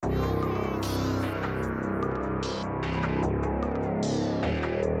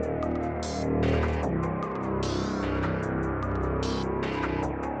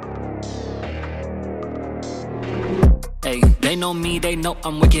they know me, they know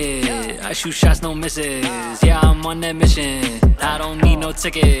I'm wicked. I shoot shots, no misses. Yeah, I'm on that mission. I don't need no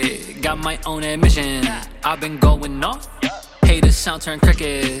ticket. Got my own admission. I've been going off. Haters sound turn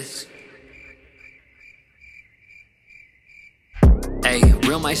crickets. Ay,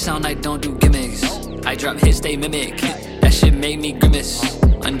 real might sound, I don't do gimmicks. I drop hits, they mimic. That shit made me grimace.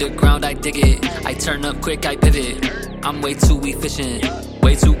 Underground, I dig it. I turn up quick, I pivot. I'm way too efficient.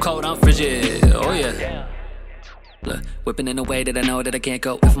 Way too cold, I'm frigid. Oh yeah. Look, whipping in a way that I know that I can't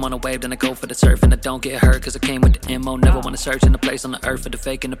go. If I'm on a wave, then I go for the surf. And I don't get hurt, cause I came with the MO. Never wanna search in a place on the earth for the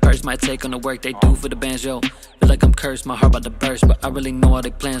fake and the purse. My take on the work they do for the banjo. Feel like I'm cursed, my heart about to burst. But I really know all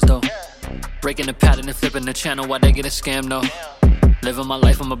their plans though. Breaking the pattern and flipping the channel while they get a scam though. Living my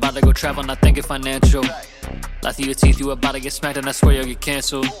life, I'm about to go travel, not thinking financial. Lie through your teeth, you about to get smacked and I swear you'll get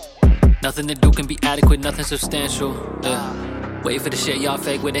canceled. Nothing to do can be adequate, nothing substantial. Yeah. Wait for the shit, y'all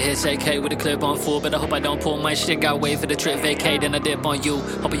fake with the hits AK with the clip on full. But I hope I don't pull my shit. Got wait for the trip vacate, then I dip on you.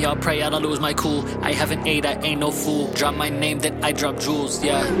 Hoping y'all pray I don't lose my cool. I haven't ate, I ain't no fool. Drop my name, then I drop jewels,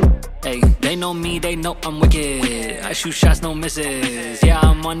 yeah. Hey, they know me, they know I'm wicked. I shoot shots, no misses. Yeah,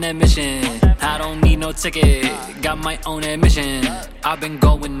 I'm on that mission. I don't need no ticket. Got my own admission. I've been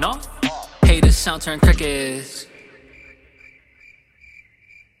going off. Haters sound turn crickets.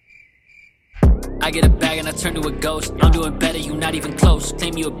 I get a bag and I turn to a ghost. I'm doing better, you not even close.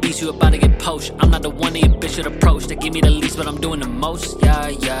 Claim you a beast, you about to get poached. I'm not the one that your bitch should approach. They give me the least, but I'm doing the most.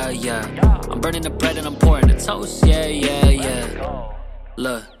 Yeah. I'm burning the bread and I'm pouring the toast. Yeah.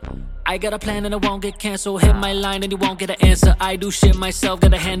 Look, I got a plan and it won't get canceled. Hit my line and you won't get an answer. I do shit myself,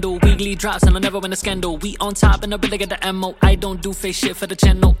 got a handle. Weekly drops and I'll never win a scandal. We on top and I really get the ammo. I don't do fake shit for the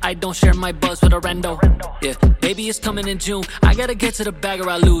channel. I don't share my buzz with a rando. Yeah, baby it's coming in June. I gotta get to the bag or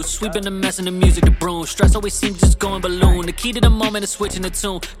I lose. Sweeping the mess and the music, the broom. Stress always seems just going balloon. The key to the moment is switching the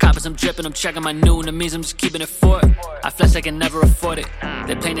tune. Copping some dripping, I'm checking my noon. That means I'm just keeping it for it. I flex, I can never afford it.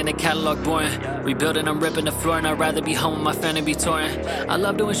 They painting the catalog boring. Rebuilding, I'm ripping the floor. And I'd rather be home with my family, be touring. I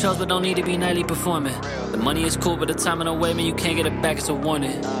love doing shows but don't need to be nightly performing. The money is cool but the time and the way, man, you can't get it back, it's a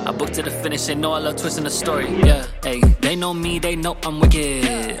warning. I booked to the finish, they know I love twisting the story. Yeah, hey, they know me, they know I'm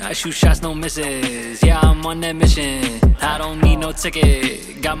wicked. I shoot shots, no misses. Yeah, I'm on that mission. I don't need no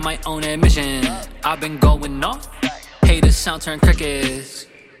ticket. Got my own admission. I've been going off. Haters sound turn crickets.